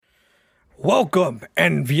Welcome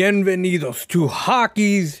and bienvenidos to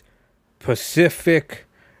Hockey's Pacific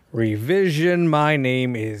Revision. My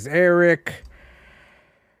name is Eric.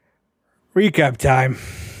 Recap time.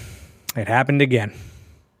 It happened again.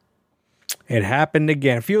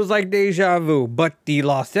 It feels like deja vu, but the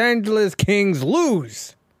Los Angeles Kings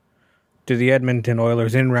lose to the Edmonton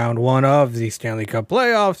Oilers in round one of the Stanley Cup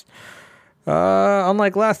playoffs.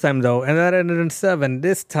 Unlike last time, though, and that ended in 7.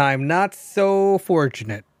 This time, not so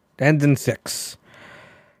fortunate. Ends in 6.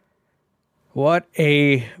 What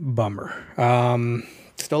a bummer.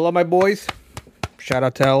 Still love my boys. Shout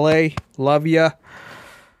out to LA. Love ya.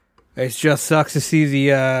 It just sucks to see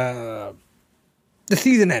the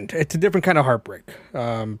season end. It's a different kind of heartbreak.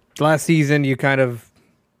 Last season, you kind of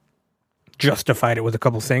justified it with a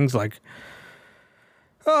couple things like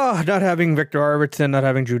not having Victor Arvidsson, not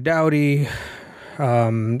having Drew Doughty.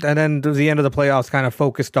 And then the end of the playoffs kind of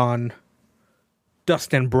focused on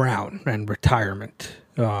Dustin Brown and retirement.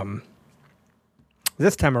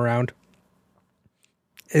 This time around,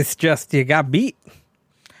 it's just you got beat.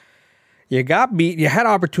 You had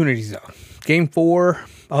opportunities, though. Game 4,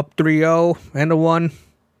 up 3-0, end of 1.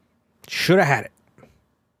 Should have had it.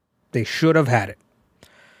 They should have had it.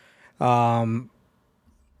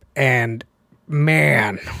 And,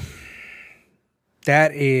 man,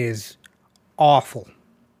 that is awful.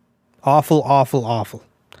 Awful.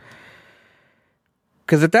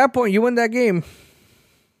 Because at that point, you win that game.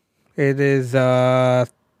 It is 3-1.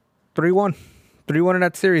 3-1 in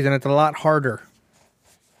that series, and it's a lot harder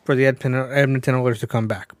for the Edmonton Oilers to come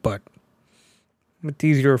back. But it's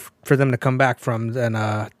easier for them to come back from than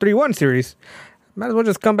a 3-1 series. Might as well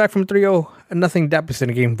just come back from 3-0 and nothing deficit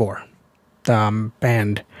in Game 4.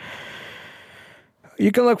 And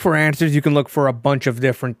you can look for answers. You can look for a bunch of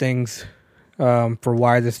different things for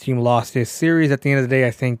why this team lost this series. At the end of the day,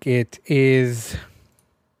 I think it is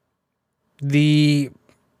the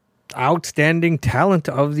outstanding talent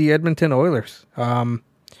of the Edmonton Oilers. I'm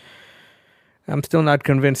still not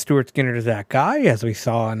convinced Stuart Skinner is that guy, as we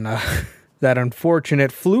saw in that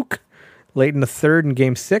unfortunate fluke late in the third in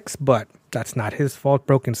Game 6, but that's not his fault.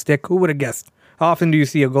 Broken stick. Who would have guessed? How often do you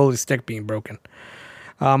see a goalie's stick being broken?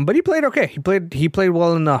 But he played okay. He played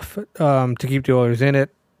well enough to keep the Oilers in it.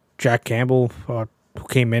 Jack Campbell, who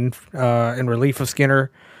came in relief of Skinner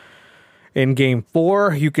in Game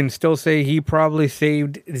 4, you can still say he probably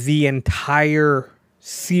saved the entire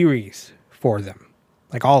series for them.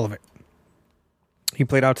 Like all of it. He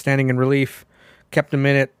played outstanding in relief, kept them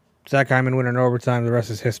in it. Zach Hyman win in overtime. The rest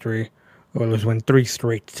is history. Oilers win 3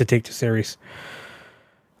 straight to take the series.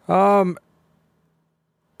 The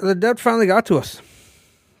depth finally got to us.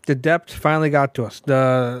 The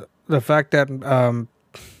fact that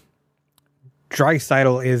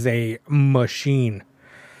Draisaitl is a machine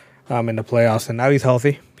in the playoffs, and now he's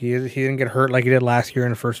healthy. He didn't get hurt like he did last year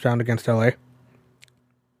in the first round against LA.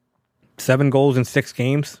 7 goals in 6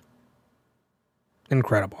 games.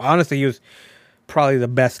 Incredible. Honestly, he was probably the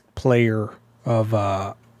best player of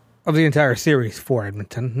the entire series for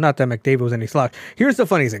Edmonton. Not that McDavid was any slouch. Here's the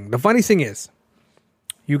funny thing. The funny thing is,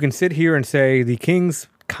 you can sit here and say the Kings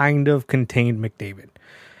kind of contained McDavid.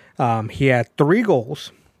 He had 3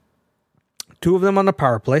 goals, 2 of them on the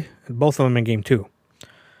power play, and both of them in Game 2.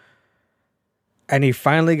 And he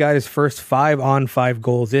finally got his first 5-on-5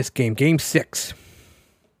 goals this game, Game 6,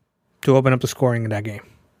 to open up the scoring in that game.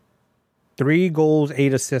 3 goals,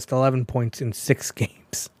 8 assists, 11 points in 6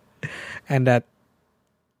 games. And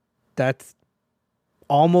that's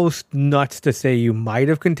almost nuts to say you might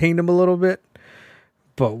have contained him a little bit.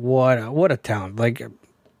 But what a talent. Like,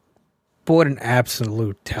 what an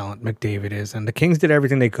absolute talent McDavid is. And the Kings did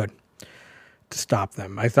everything they could to stop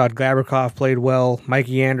them. I thought Gavrikov played well.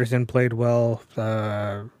 Mikey Anderson played well.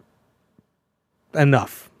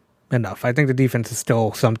 Enough. I think the defense is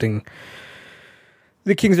still something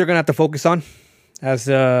the Kings are going to have to focus on as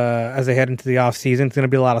they head into the offseason. It's going to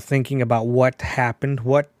be a lot of thinking about what happened.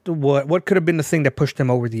 What could have been the thing that pushed them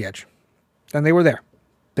over the edge. And they were there.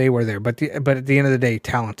 But at the end of the day,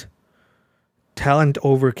 talent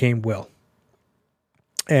overcame will.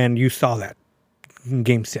 And you saw that in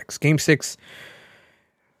Game 6. Game 6,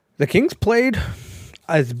 the Kings played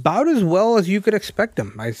about as well as you could expect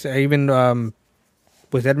them. I say even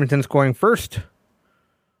with Edmonton scoring first,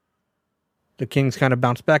 the Kings kind of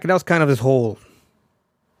bounced back. And that was kind of this whole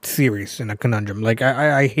series in a conundrum. Like,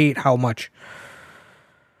 I hate how much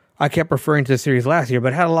I kept referring to the series last year,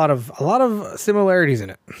 but it had a lot of similarities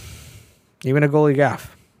in it. Even a goalie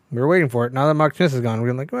gaff. We were waiting for it. Now that Mark Smith is gone,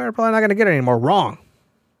 we're like, we're probably not going to get it anymore. Wrong.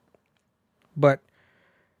 But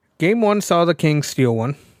Game 1 saw the Kings steal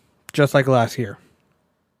one, just like last year.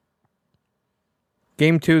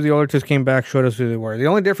 Game 2, the Oilers just came back, showed us who they were. The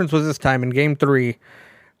only difference was this time in Game 3,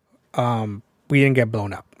 we didn't get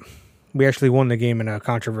blown up. We actually won the game in a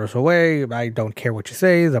controversial way. I don't care what you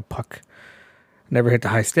say. The puck never hit the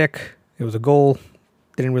high stick. It was a goal.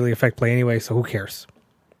 Didn't really affect play anyway, so who cares?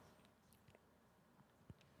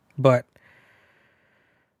 But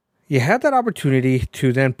you had that opportunity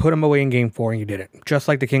to then put them away in Game 4, and you didn't. Just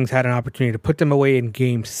like the Kings had an opportunity to put them away in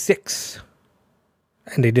Game 6,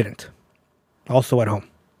 and they didn't. Also at home.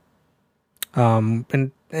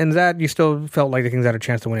 And that you still felt like the Kings had a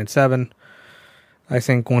chance to win in 7. I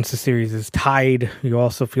think once the series is tied, you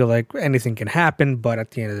also feel like anything can happen, but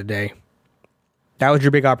at the end of the day, that was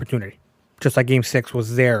your big opportunity. Just like Game 6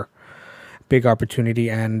 was their big opportunity,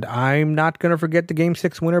 and I'm not going to forget the Game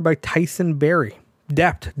 6 winner by Tyson Barrie.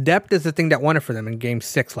 Depth. Depth is the thing that won it for them in Game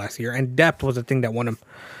 6 last year, and depth was the thing that won them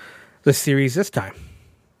the series this time,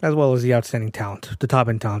 as well as the outstanding talent, the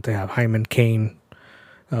top-end talent they have. Hyman, Kane,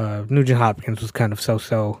 Nugent-Hopkins was kind of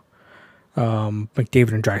so-so.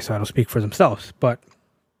 McDavid and Draisaitl speak for themselves, but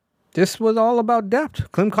this was all about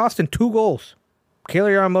depth. Klim Kostin, 2 goals.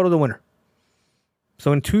 Kailer Yamamoto, the winner.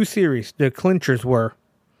 So in 2 series, the clinchers were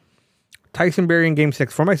Tyson Barrie in Game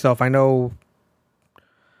 6. For myself, I know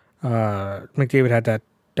McDavid had that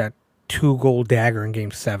 2-goal dagger in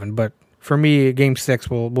Game 7, but for me, Game 6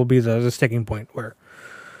 will be the sticking point where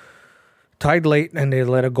tied late and they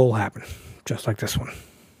let a goal happen, just like this one.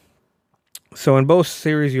 So in both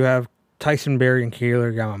series, you have Tyson Barrie and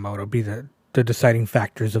Kailer Yamamoto be the deciding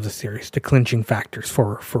factors of the series, the clinching factors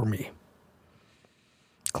for me.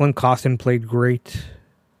 Klim Kostin played great.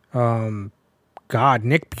 Nick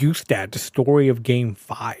Bjugstad, the story of Game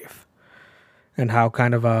 5, and how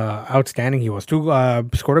kind of outstanding he was.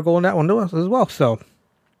 Scored a goal in that one as well. So,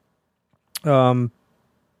 the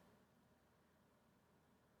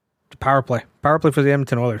power play for the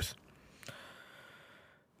Edmonton Oilers.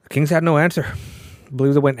 The Kings had no answer. I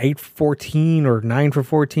believe they went 8 for 14 or 9 for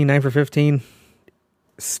 14, 9 for 15.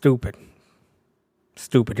 Stupid.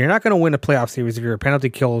 You're not going to win a playoff series if your penalty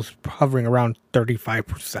kill is hovering around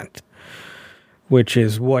 35%, which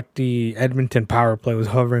is what the Edmonton power play was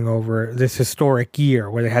hovering over this historic year,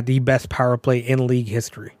 where they had the best power play in league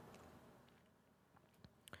history.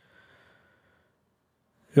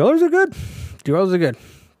 The Oilers are good.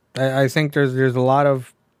 I think there's a lot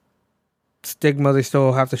of stigma they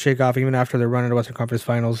still have to shake off even after their run in the Western Conference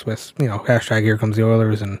Finals with, hashtag here comes the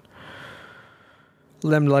Oilers and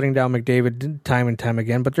them letting down McDavid time and time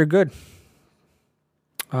again, but they're good.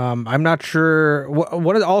 I'm not sure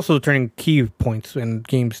what are also turning key points in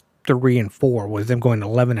games 3 and 4 was them going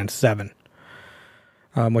 11-7,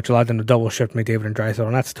 which allowed them to double shift McDavid and Draisaitl,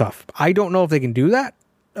 and that's tough. I don't know if they can do that.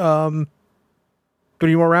 3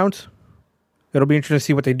 more rounds. It'll be interesting to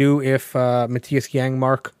see what they do if Matthias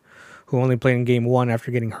Janmark, who only played in Game 1 after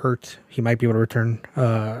getting hurt, he might be able to return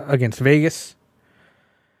against Vegas.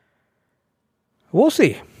 We'll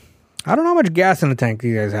see. I don't know how much gas in the tank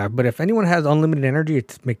these guys have, but if anyone has unlimited energy,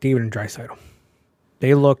 it's McDavid and Draisaitl.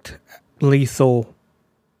 They looked lethal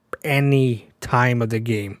any time of the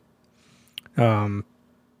game. Also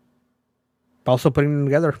putting them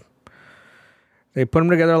together. They put them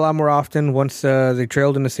together a lot more often once they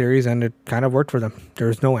trailed in the series, and it kind of worked for them. There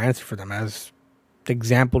was no answer for them, as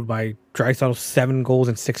exampled by Draisaitl's 7 goals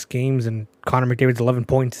in 6 games and Connor McDavid's 11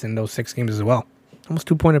 points in those 6 games as well. Almost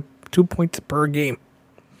 2 points per game.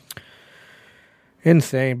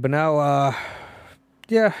 Insane. But now,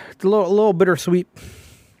 it's a little bittersweet.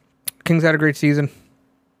 Kings had a great season.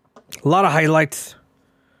 A lot of highlights.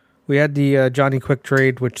 We had the Johnny Quick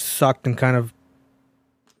trade, which sucked and kind of,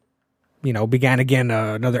 began again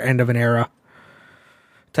another end of an era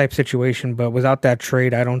type situation. But without that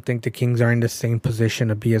trade, I don't think the Kings are in the same position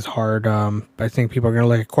to be as hard. I think people are going to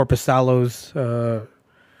look at Korpisalo's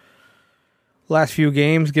last few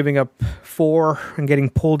games, giving up 4 and getting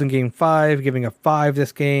pulled in Game 5, giving up 5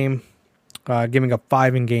 this game, giving up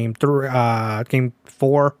 5 in Game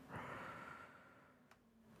 4.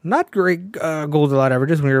 Not great goals allowed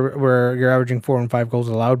averages where you're averaging 4 and 5 goals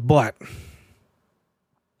allowed, but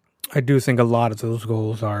I do think a lot of those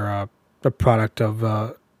goals are the product of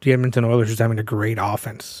the Edmonton Oilers just having a great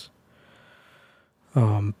offense.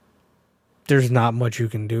 There's not much you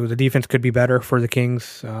can do. The defense could be better for the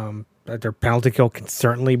Kings. Their penalty kill can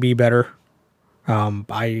certainly be better.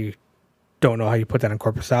 I don't know how you put that on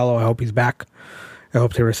Korpisalo. I hope he's back. I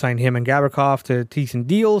hope they resign him and Gavrikov to decent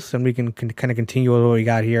deals, and we can kind of continue with what we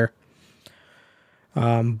got here.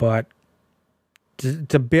 But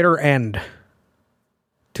it's a bitter end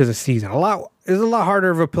to the season. It's a lot harder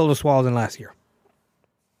of a pill to swallow than last year.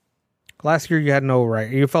 Last year, you had no right.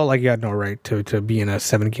 You felt like you had no right to be in a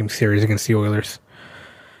 7-game series against the Oilers.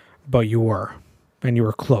 but you were. And you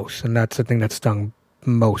were close. And that's the thing that stung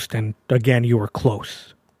most. And again, you were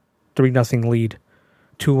close. 3-0 lead.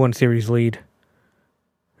 2-1 series lead.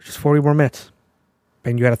 Just 40 more minutes.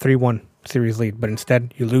 And you had a 3-1 series lead. But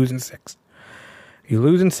instead, you lose in 6. You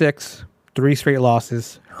lose in 6. 3 straight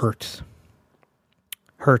losses. Hurts.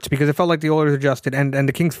 Hurts because it felt like the Oilers adjusted. And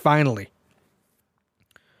the Kings finally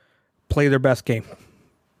played their best game.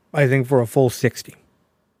 I think for a full 60.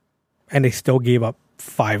 And they still gave up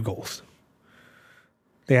 5 goals.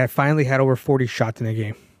 They had finally had over 40 shots in the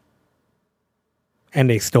game. And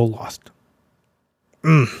they still lost.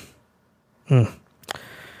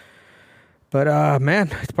 But, man,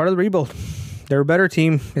 it's part of the rebuild. They're a better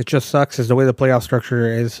team. It just sucks is the way the playoff structure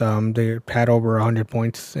is. They had over 100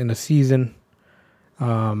 points in the season. If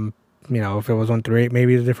it was 1-8,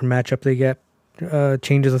 maybe a different matchup they get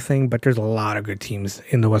changes a thing. But there's a lot of good teams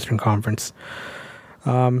in the Western Conference.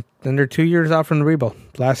 And they're 2 years out from the rebuild.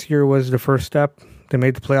 Last year was the first step. They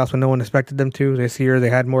made the playoffs when no one expected them to. This year they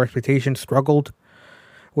had more expectations, struggled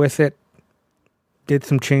with it, did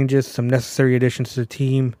some changes, some necessary additions to the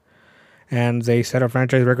team, and they set a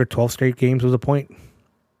franchise record 12 straight games with a point,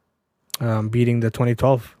 beating the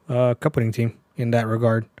 2012 Cup winning team in that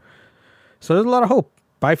regard. So there's a lot of hope.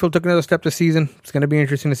 Byfield took another step this season. It's going to be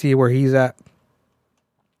interesting to see where he's at.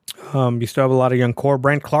 You still have a lot of young core.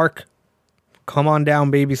 Brent Clark, come on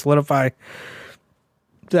down, baby. Solidify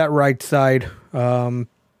that right side.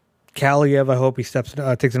 Kaliev, I hope he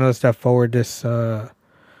takes another step forward this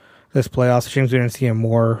playoffs. Seems we didn't see him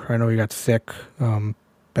more. I know he got sick, and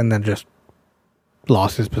then just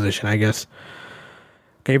lost his position, I guess.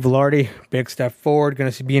 Gabe Velarde, big step forward. Going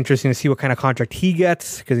to be interesting to see what kind of contract he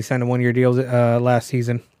gets because he signed a 1-year deal last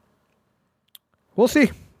season. We'll see.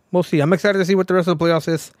 I'm excited to see what the rest of the playoffs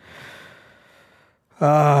is.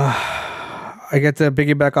 I get to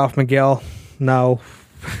piggyback off Miguel. Now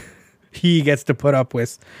he gets to put up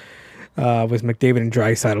with McDavid and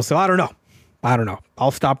Draisaitl. So I don't know.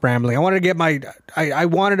 I'll stop rambling. I wanted to get I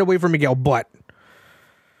wanted away from Miguel, but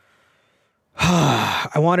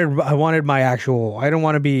I wanted my actual. I don't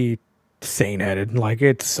want to be sane-headed. Like,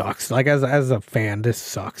 it sucks. Like, as a fan, this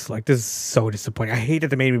sucks. Like, this is so disappointing. I hate that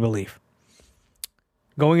they made me believe.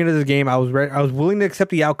 Going into this game, I was willing to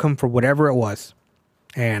accept the outcome for whatever it was,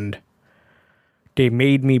 and they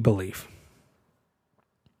made me believe.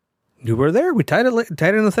 We were there. We tied it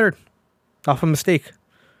in the third off a mistake.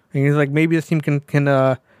 And he's like, maybe this team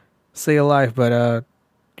can stay alive, but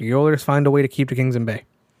the Oilers find a way to keep the Kings in bay.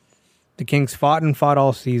 The Kings fought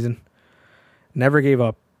all season, never gave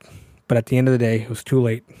up, but at the end of the day, it was too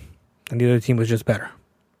late, and the other team was just better.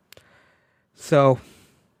 So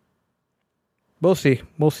we'll see.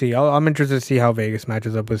 I'm interested to see how Vegas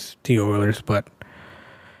matches up with the Oilers, but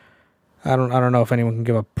I don't know if anyone can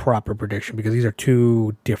give a proper prediction because these are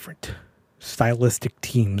two different stylistic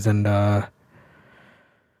teams, and I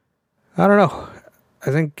don't know.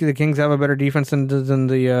 I think the Kings have a better defense than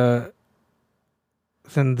the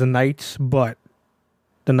Knights, but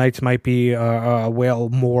the Knights might be a well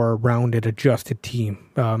more rounded, adjusted team,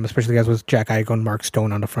 especially as with Jack Eichel and Mark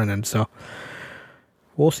Stone on the front end. So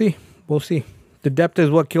we'll see. The depth is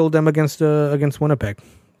what killed them against Winnipeg.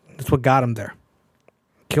 That's what got them there.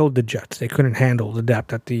 Killed the Jets. They couldn't handle the depth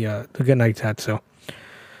that the good Knights had. So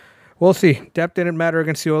we'll see. Depth didn't matter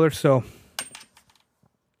against the Oilers. So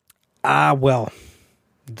well,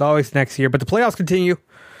 it's always next year. But the playoffs continue.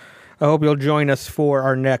 I hope you'll join us for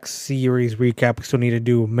our next series recap. We still need to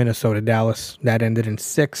do Minnesota-Dallas. That ended in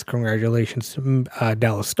 6. Congratulations,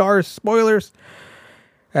 Dallas Stars. Spoilers.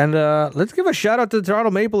 And let's give a shout out to the Toronto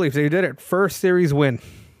Maple Leafs. They did it. First series win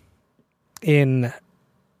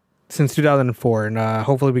since 2004. And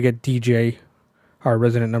hopefully we get DJ, our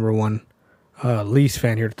resident number 1 Leafs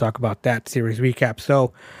fan, here to talk about that series recap.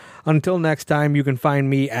 So until next time, you can find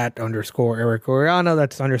me at _Eric Oriana.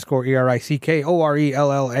 That's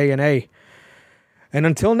 _ERICKORELLANA. And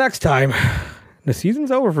until next time, the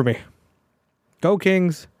season's over for me. Go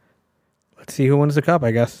Kings. Let's see who wins the cup,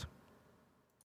 I guess.